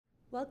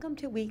Welcome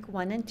to week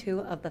 1 and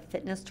 2 of the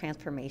Fitness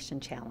Transformation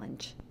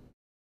Challenge.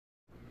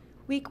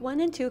 Week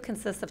 1 and 2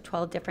 consists of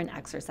 12 different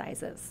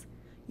exercises.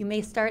 You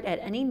may start at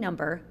any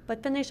number,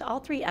 but finish all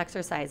 3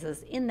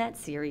 exercises in that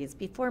series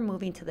before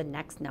moving to the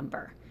next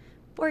number.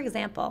 For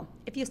example,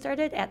 if you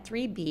started at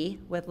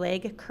 3B with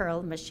leg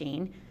curl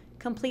machine,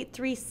 complete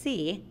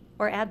 3C,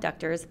 or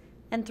abductors,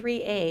 and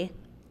 3A,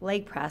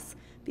 leg press,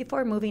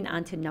 before moving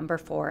on to number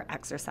 4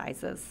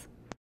 exercises.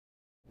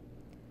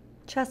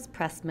 Chest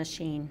press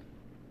machine.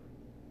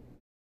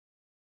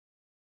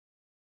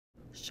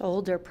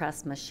 Shoulder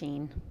press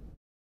machine.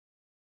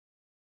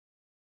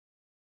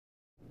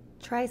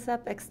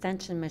 Tricep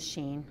extension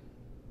machine.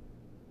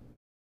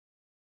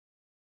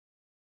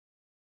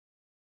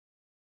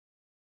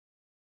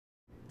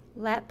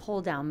 Lat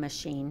pull down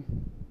machine.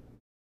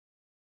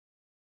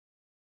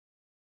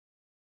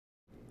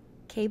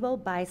 Cable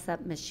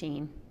bicep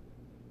machine.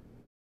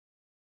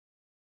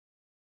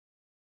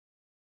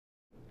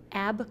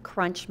 Ab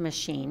crunch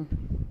machine.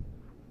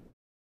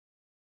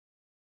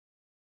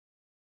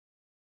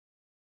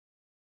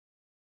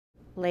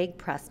 Leg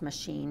press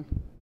machine.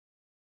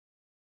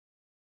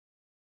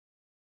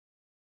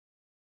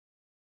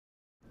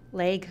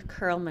 Leg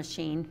curl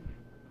machine.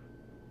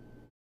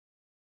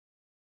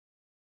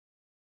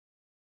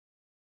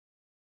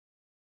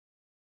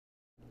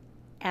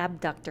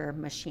 Abductor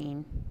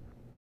machine.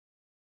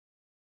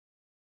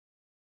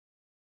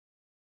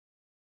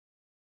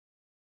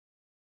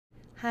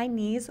 High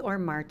knees or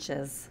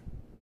marches.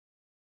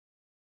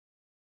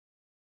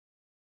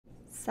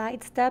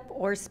 Sidestep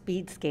or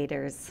speed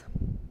skaters.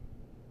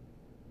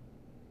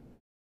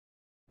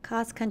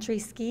 Cross country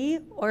ski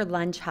or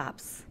lunge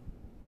hops.